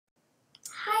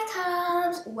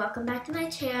guys, welcome back to my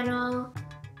channel.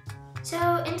 So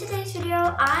in today's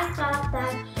video, I thought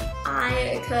that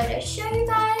I could show you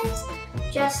guys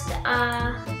just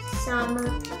some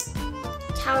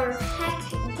Tower of Heck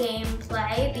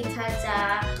gameplay because,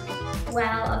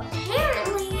 well,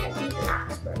 apparently the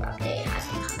last update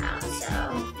hasn't come out,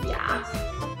 so yeah.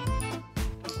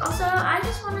 Also, I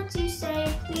just wanted to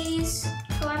say, please,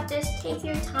 Collectus, take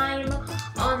your time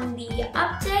on the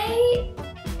update.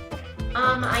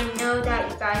 I know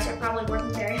that you guys are probably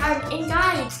working very hard. And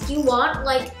guys, do you want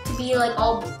to be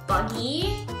all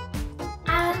buggy?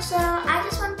 And so I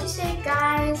just wanted to say,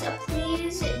 guys,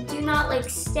 please do not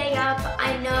stay up.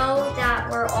 I know that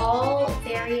we're all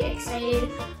very excited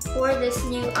for this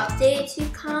new update to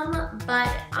come, but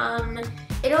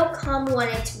it'll come when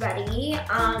it's ready.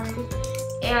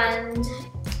 And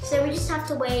so we just have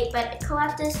to wait. But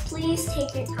Collectus, please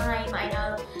take your time. I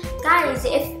know, guys,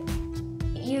 if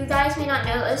you guys may not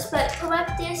know this, but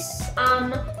Collectus,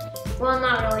 well,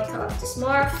 not really Collectus,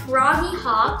 more Froggy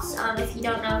Hops. If you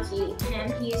don't know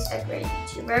him, he's a great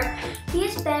YouTuber. He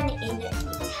has been in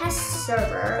the test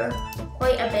server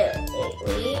quite a bit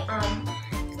lately.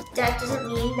 That doesn't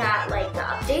mean that the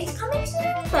update's coming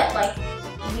soon, but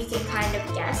we can kind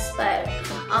of guess. But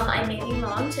I may be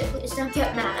wrong, so please don't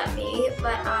get mad at me.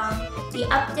 But the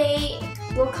update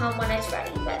will come when it's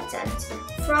ready. But since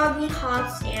Froggy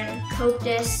Hops and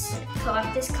Collectus,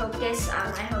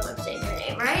 I hope I'm saying your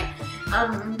name right.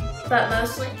 But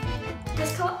mostly,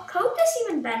 has Collectus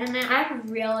even been in it? I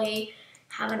really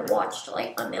haven't watched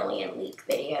a million leak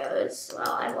videos.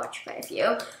 Well, I've watched quite a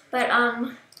few, but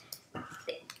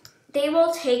they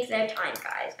will take their time,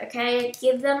 guys. Okay,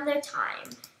 give them their time.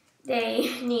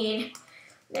 They need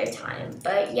their time.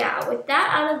 But yeah, with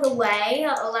that out of the way,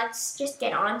 let's just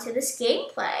get on to this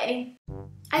gameplay.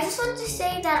 I just wanted to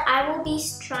say that I will be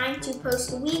trying to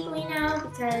post weekly now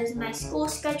because my school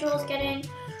schedule is getting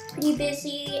pretty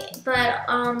busy, but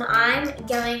I'm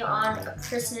going on a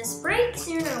Christmas break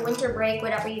soon, or winter break,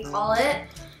 whatever you call it.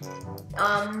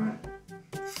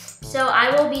 So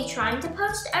I will be trying to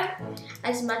post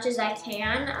as much as I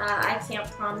can. I can't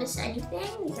promise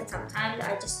anything because sometimes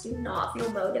I just do not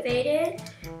feel motivated.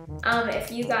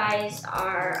 If you guys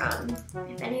are,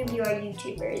 if any of you are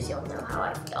YouTubers, you'll know how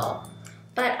I feel.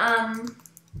 But,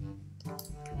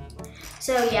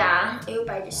 so yeah, oop,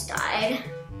 I just died.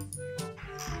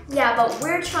 Yeah, but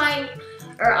we're trying,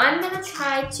 or I'm gonna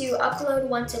try to upload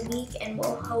once a week and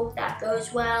we'll hope that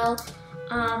goes well.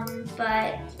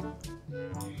 But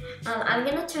I'm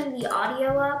gonna turn the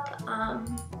audio up.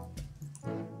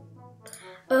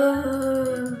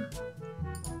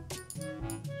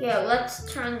 Yeah,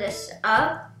 let's turn this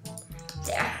up.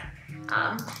 There.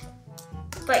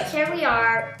 But here we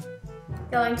are,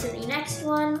 going to the next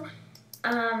one.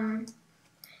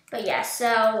 But yeah,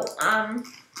 so,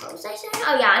 what was I saying?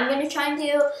 Oh yeah, I'm gonna try and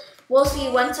do, we'll see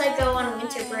once I go on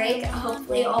winter break,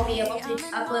 hopefully I'll be able to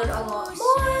upload a lot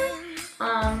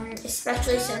more,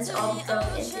 especially since I'll be going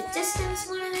into distance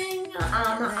learning.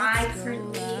 I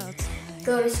currently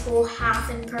go to school half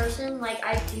in person, like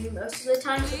I do most of the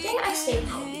time. Today I stayed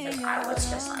home because I was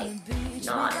just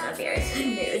not in a very good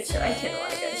mood, so I didn't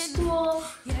want to go to school.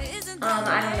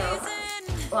 I don't know,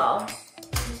 well,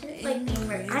 is it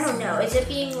being, I don't know, is it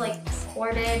being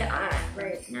recorded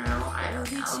right now? I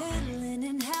don't know.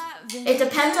 It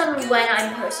depends on when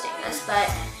I'm posting this, but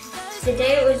the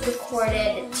day it was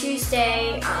recorded,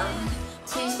 Tuesday,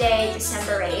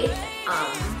 December 8th,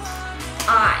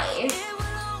 I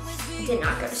did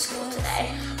not go to school today.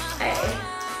 I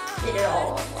did it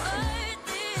all online.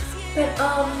 But,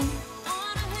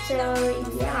 so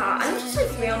yeah, I'm just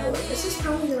rambling. This is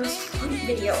probably the most fun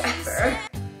video ever.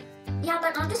 Yeah,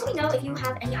 but just let me know if you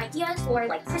have any ideas for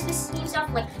Christmas theme stuff.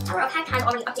 Tower of Heck has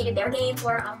already updated their game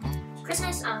for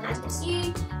Christmas, as you can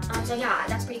see. So yeah,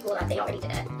 that's pretty cool that they already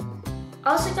did it.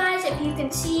 Also, guys, if you can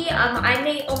see,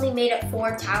 I only made it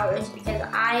 4 towers because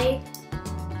I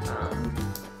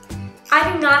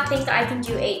do not think I can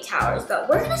do 8 towers, but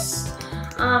we're gonna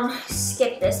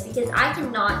skip this because I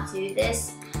cannot do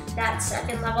that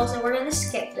second level, so we're gonna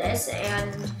skip this.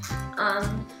 And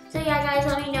so yeah, guys,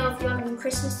 let me know if you have any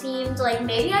Christmas themes.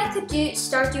 Maybe I could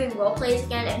start doing role plays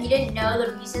again. If you didn't know,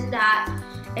 the reason that,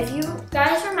 if you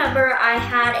guys remember, I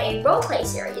had a role play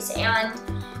series, and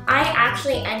I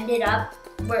actually ended up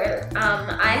where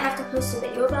I have to post a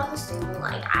video about this thing.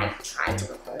 I tried to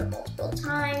record it multiple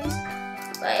times,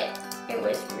 but it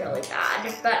was really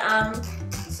bad. But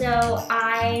so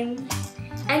I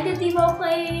ended the role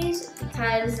plays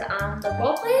because the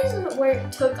role plays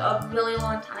took a really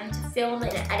long time to film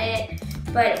and edit.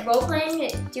 But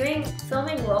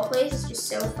filming role plays is just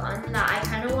so fun that I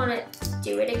kind of want to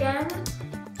do it again.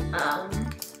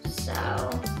 So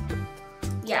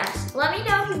yes, let me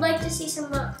know if you'd like to see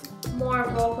some more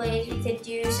role plays. We could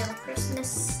do some Christmas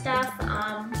stuff.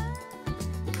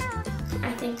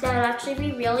 I think that would actually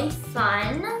be really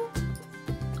fun.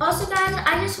 Also guys,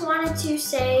 I just wanted to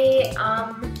say,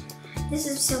 this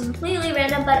is completely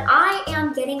random, but I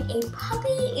am getting a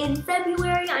puppy in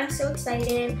February. I'm so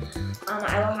excited.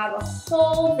 I will have a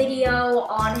whole video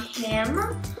on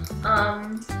him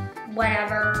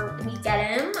whenever we get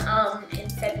him in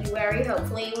February.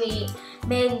 Hopefully we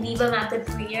may leave him at the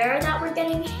breeder that we're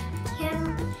getting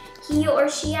he or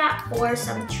she at for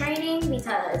some training,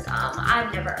 because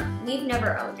we've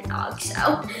never owned a dog,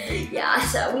 so yeah,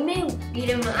 so we may leave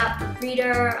him at the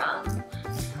breeder,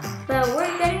 but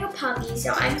we're getting a puppy,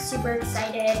 so I'm super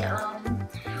excited.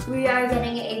 We are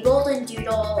getting a golden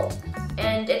doodle,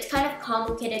 and it's kind of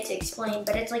complicated to explain,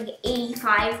 but it's like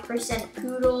 85%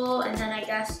 poodle, and then I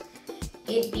guess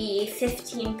it'd be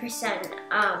 15%,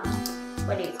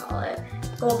 what do you call it,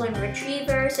 golden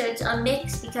retriever. So it's a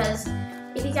mix, because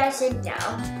if you guys didn't know,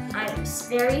 I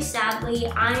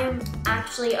am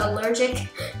actually allergic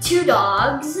to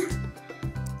dogs.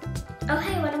 Oh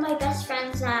hey, one of my best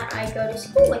friends that I go to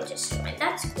school with just joined.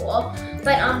 That's cool.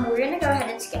 But we're gonna go ahead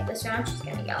and skip this round. She's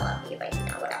gonna yell at me, but you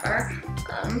know, whatever.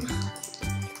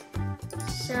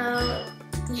 So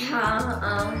yeah,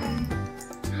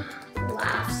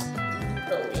 laughs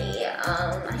evilly.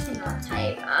 I cannot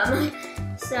type.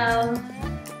 So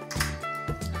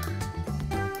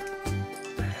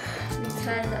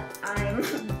because I'm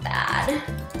bad,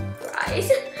 guys.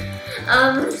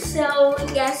 So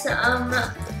yes,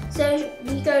 so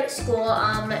we go to school.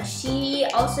 She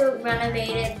also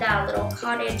renovated that little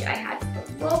cottage I had for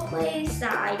role plays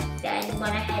that I then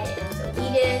went ahead and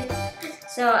deleted.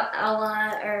 So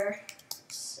Ella, or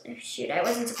shoot, I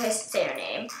wasn't supposed to say her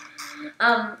name.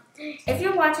 If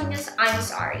you're watching this, I'm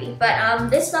sorry, but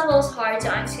this level is hard, so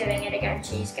I'm skipping it again.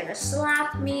 She's gonna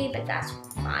slap me, but that's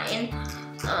fine.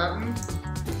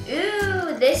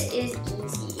 Ooh, this is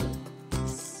easy.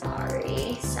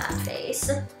 Sorry, sad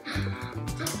face.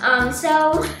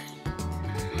 So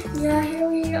yeah, here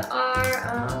we are.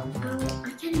 Oh,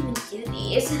 I can't even do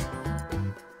these.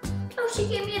 Oh, she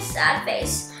gave me a sad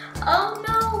face. Oh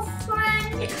no,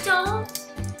 friend, don't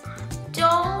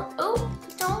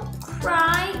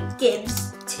cry.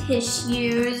 Gives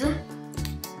tissues.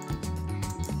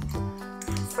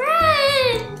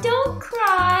 Friend, don't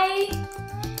cry.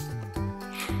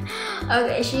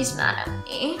 Okay, she's mad at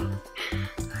me.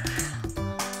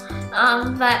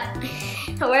 But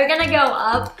we're gonna go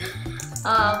up.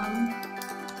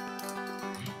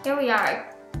 Here we are.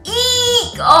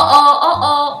 Eek!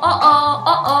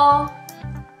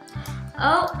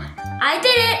 Oh, I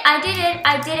did it.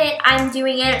 I'm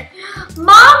doing it.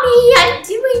 Mommy, I'm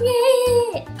doing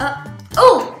it.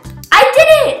 Oh, I did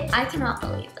it. I cannot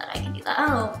believe that I can do that.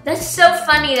 Oh, that's so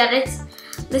funny that it's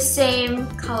the same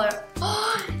color.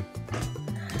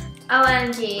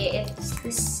 OMG, it's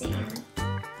the same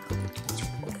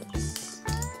choice.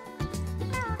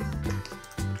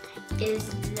 Is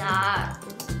that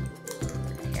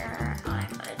where I'm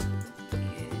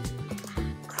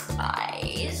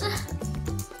cries?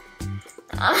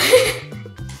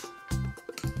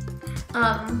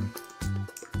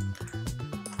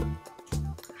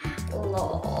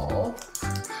 Lol.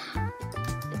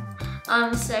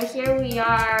 So here we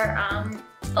are,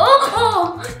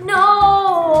 oh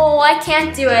no, I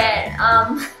can't do it.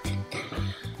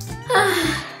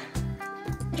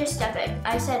 Just epic.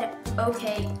 I said,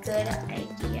 okay, good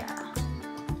idea.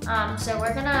 So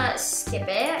we're gonna skip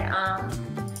it,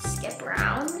 skip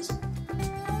rounds.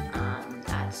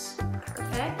 That's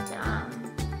perfect.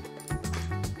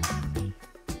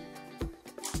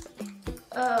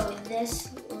 Oh, this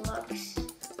looks,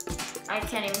 I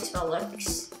can't even spell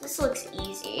looks. This looks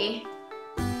easy.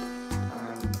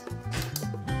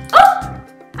 Oh!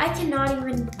 I cannot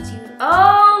even do,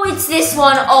 oh, it's this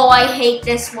one. Oh, I hate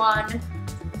this one.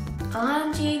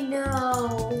 OMG,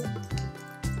 no.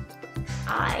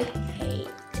 I hate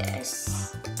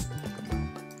this.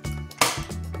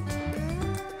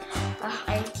 Ugh,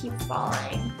 I keep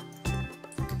falling.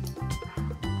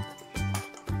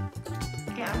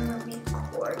 Yeah, I'm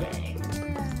recording,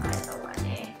 by the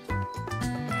way.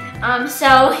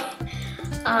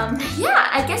 Yeah,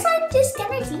 I guess I'm just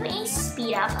gonna do a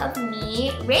speed up of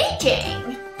me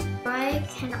raging. Why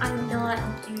can I not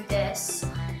do this?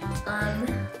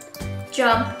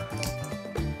 Jump.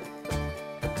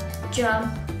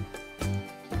 Jump.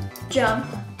 Jump.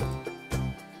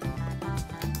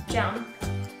 Jump.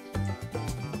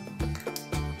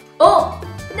 Oh!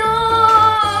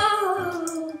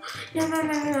 No! No, no,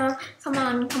 no, no, no. Come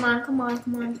on, come on, come on,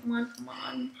 come on, come on, come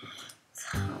on.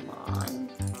 Come on.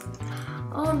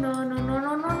 Oh no, no, no,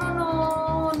 no, no, no,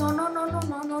 no. No, no, no, no,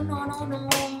 no, no, no, no,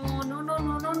 no. No, no,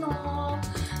 no, no, no.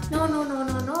 No, no, no,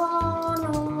 no, no,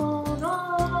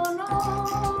 no,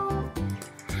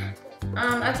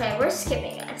 no. Okay, we're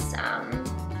skipping this.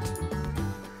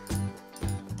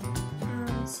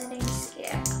 Setting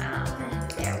skip.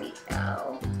 There we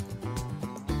go.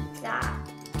 That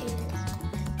is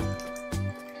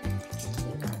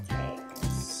okay.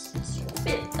 It's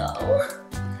stupid though.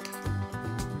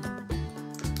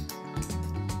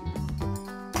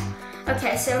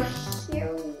 Okay, so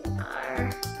here we are.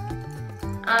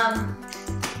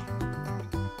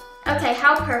 Okay,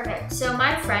 how perfect. So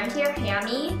my friend here,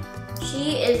 Hammy,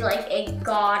 she is like a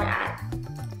god at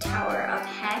Tower of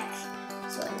Heck.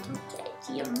 So I don't get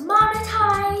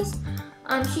demonetized.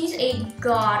 She's a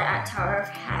god at Tower of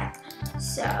Heck.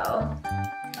 So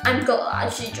I'm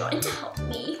glad she joined to help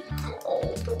me.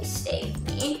 Oh, please save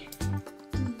me.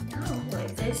 No,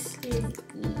 this is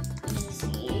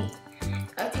easy.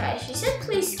 Okay, she said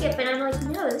please skip, and I'm like,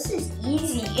 no, this is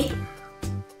easy.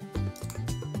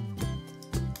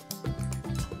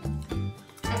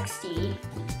 XD.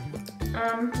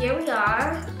 Here we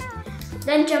are.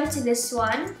 Then jump to this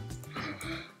one.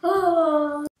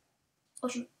 Oh. Oh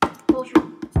shoot. Oh shoot.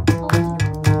 Oh shoot.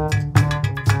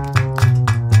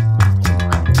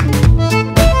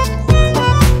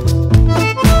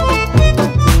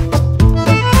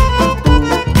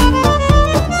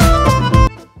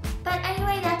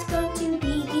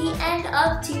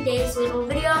 Of today's little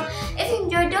video. If you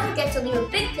enjoyed, don't forget to leave a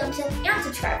big thumbs up and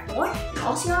subscribe for more.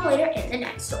 I'll see you all later in the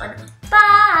next one.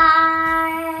 Bye!